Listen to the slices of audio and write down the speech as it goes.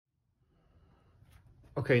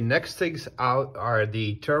Okay, next things out are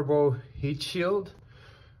the turbo heat shield,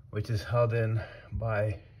 which is held in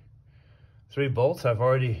by 3 bolts. I've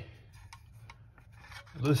already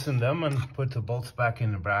loosened them and put the bolts back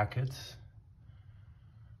in the brackets.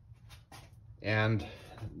 And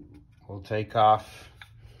we'll take off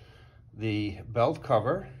the belt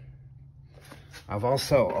cover. I've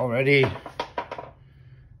also already,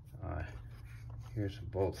 here's the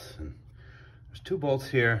bolts, and there's 2 bolts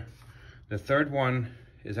here. The third one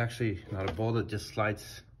is actually not a bolt, it just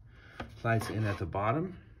slides in at the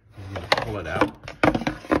bottom. You need to pull it out,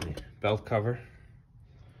 the belt cover.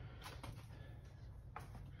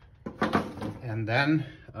 And then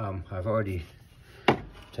I've already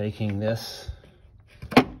taken this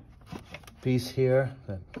piece here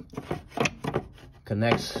that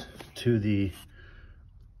connects to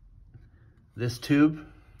this tube,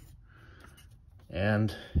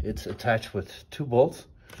 and it's attached with 2 bolts,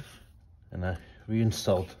 and I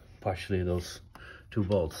reinstalled partially those 2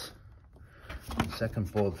 bolts. The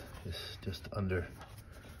second bolt is just under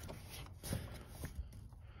the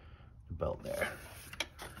belt there.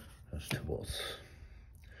 Those 2 bolts.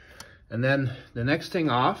 And then the next thing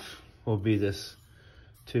off will be this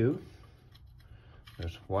 2.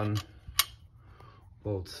 There's 1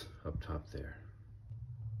 bolt up top there.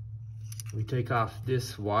 We take off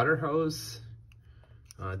this water hose.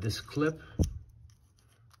 This clip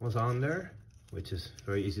was on there, which is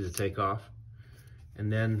very easy to take off.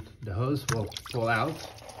 And then the hose will pull out.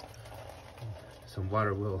 Some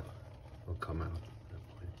water will come out at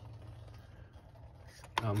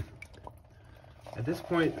that point. At this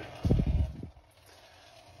point,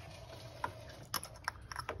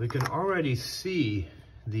 we can already see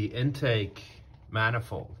the intake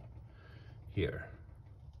manifold here.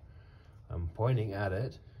 I'm pointing at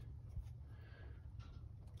it.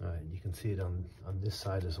 You can see it on this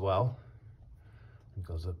side as well. It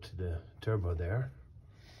goes up to the turbo there.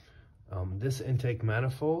 This intake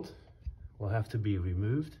manifold will have to be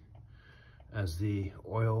removed, as the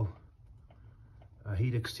oil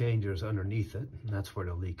heat exchanger is underneath it, and that's where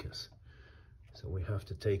the leak is. So we have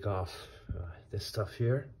to take off this stuff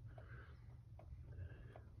here.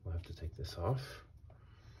 We'll have to take this off.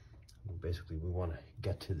 Basically, we want to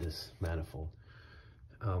get to this manifold.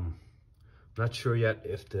 Not sure yet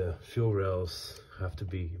if the fuel rails have to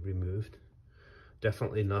be removed.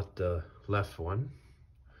 Definitely not the left one,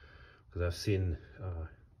 because I've seen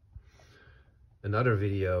another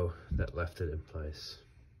video that left it in place.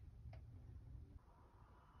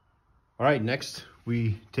 All right, next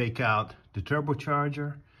we take out the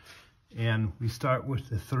turbocharger, and we start with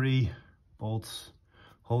the 3 bolts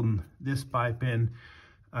holding this pipe in.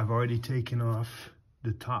 I've already taken off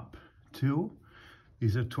the top 2.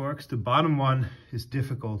 These are Torx. The bottom one is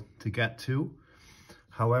difficult to get to.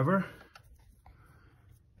 However,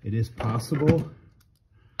 it is possible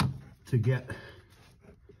to get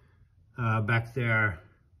back there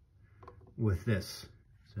with this.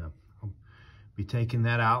 So I'll be taking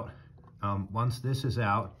that out. Once this is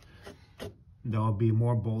out, there will be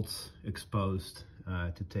more bolts exposed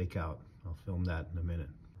to take out. I'll film that in a minute.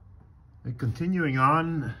 And continuing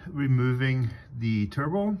on, removing the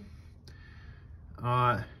turbo.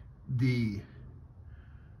 The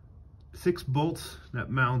 6 bolts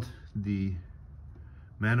that mount the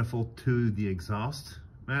manifold to the exhaust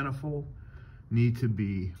manifold need to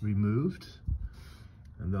be removed,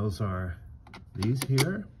 and those are these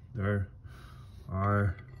here. There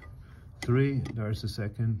are 3, there's the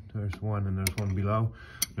second, there's 1, and there's 1 below.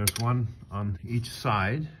 There's 1 on each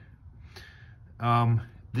side.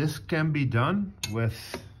 This can be done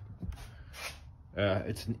with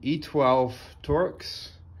it's an E12 Torx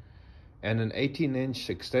and an 18-inch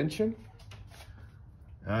extension.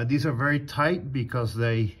 These are very tight because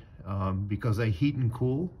they heat and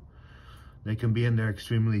cool. They can be in there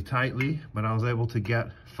extremely tightly, but I was able to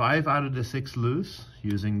get 5 out of the 6 loose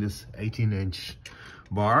using this 18-inch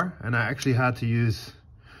bar, and I actually had to use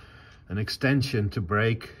an extension to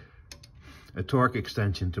break, a torque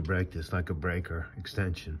extension to break this, like a breaker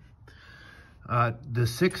extension. The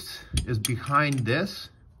 6th is behind this.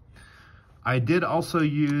 I did also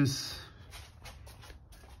use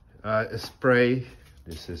a spray.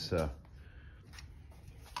 This is a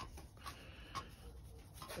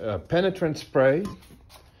penetrant spray.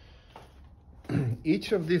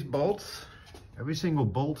 Each of these bolts, every single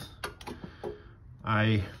bolt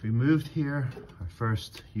I removed here, I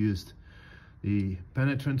first used the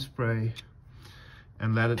penetrant spray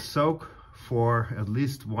and let it soak for at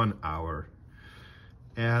least 1 hour.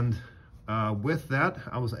 And with that,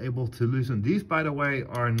 I was able to loosen. These, by the way,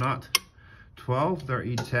 are not 12, they're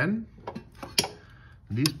E10.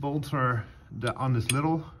 These bolts are on this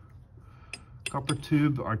little copper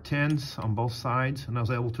tube are 10s on both sides, and I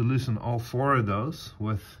was able to loosen all 4 of those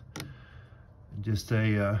with just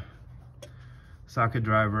a socket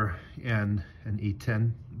driver and an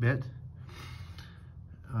E10 bit.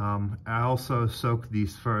 I also soaked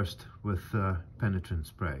these first with penetrant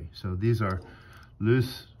spray. So these are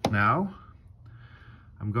loose now.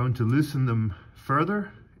 I'm going to loosen them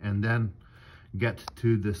further and then get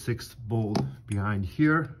to the 6th bolt behind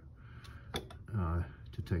here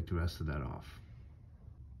to take the rest of that off.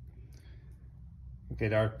 Okay,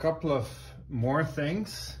 there are a couple of more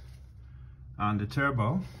things on the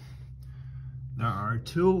turbo. There are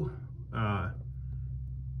 2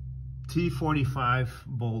 T45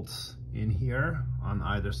 bolts in here on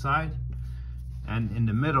either side, and in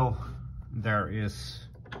the middle there is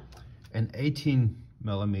an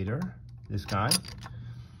 18mm, this guy,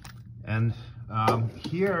 and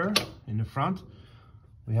here in the front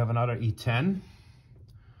we have another E10.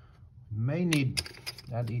 May need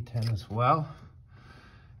that E10 as well.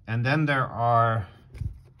 And then there are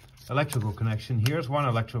electrical connection. Here's one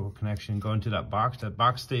electrical connection going to that box. That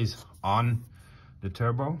box stays on the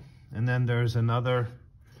turbo. And then there's another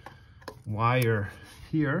wire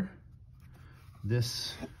here.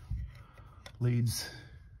 This leads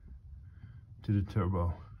to the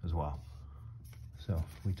turbo as well. So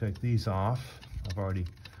we take these off. I've already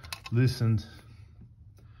loosened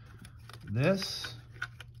this.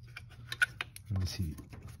 Let me see.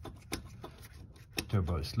 The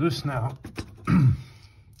turbo is loose now.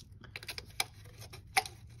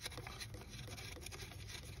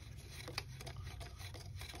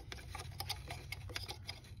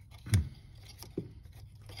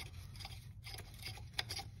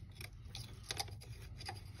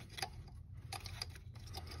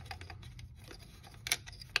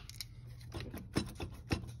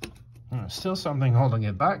 Still something holding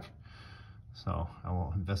it back, so I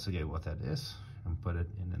will investigate what that is and put it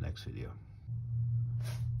in the next video.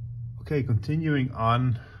 Okay, continuing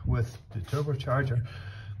on with the turbocharger,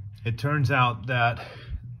 it turns out that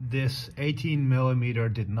this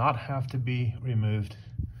 18mm did not have to be removed.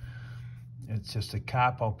 It's just a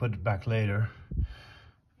cap. I'll put it back later.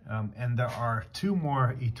 And there are 2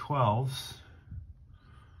 more E12s,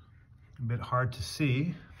 a bit hard to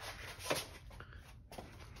see.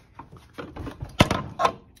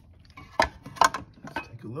 Let's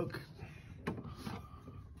take a look.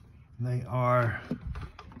 They are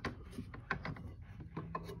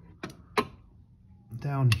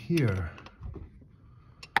down here.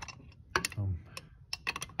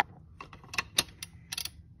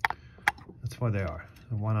 That's where they are,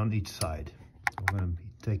 the one on each side. So I'm going to be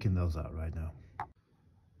taking those out right now.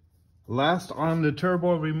 Last on the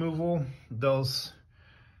turbo removal, those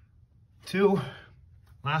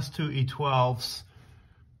last two E12s,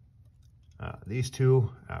 these two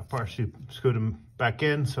partially screwed them back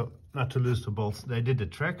in so not to lose the bolts. They did the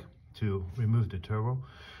trick to remove the turbo,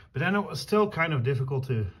 but then it was still kind of difficult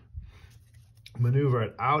to maneuver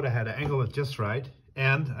it out. I had to angle it just right,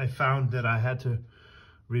 and I found that I had to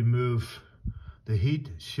remove the heat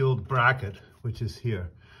shield bracket, which is here,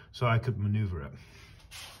 so I could maneuver it.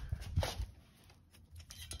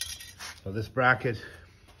 So this bracket,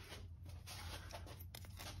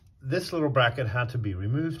 this little bracket had to be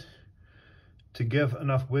removed to give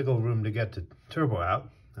enough wiggle room to get the turbo out.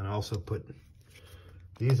 And I also put,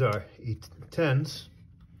 these are E10s,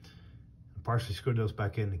 partially screwed those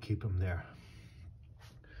back in to keep them there.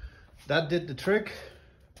 That did the trick,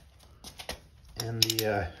 and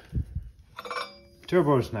the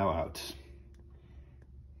turbo is now out.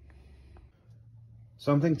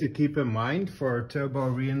 Something to keep in mind for turbo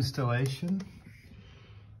reinstallation: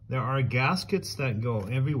 there are gaskets that go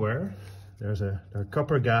everywhere. There are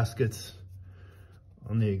copper gaskets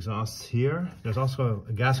on the exhausts here. There's also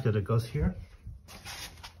a gasket that goes here.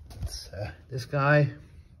 It's this guy.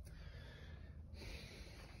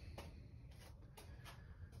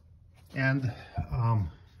 And on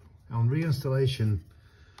reinstallation,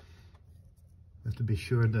 you have to be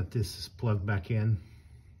sure that this is plugged back in,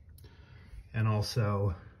 and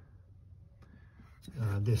also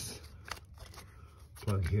this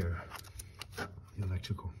plug here, the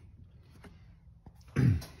electrical.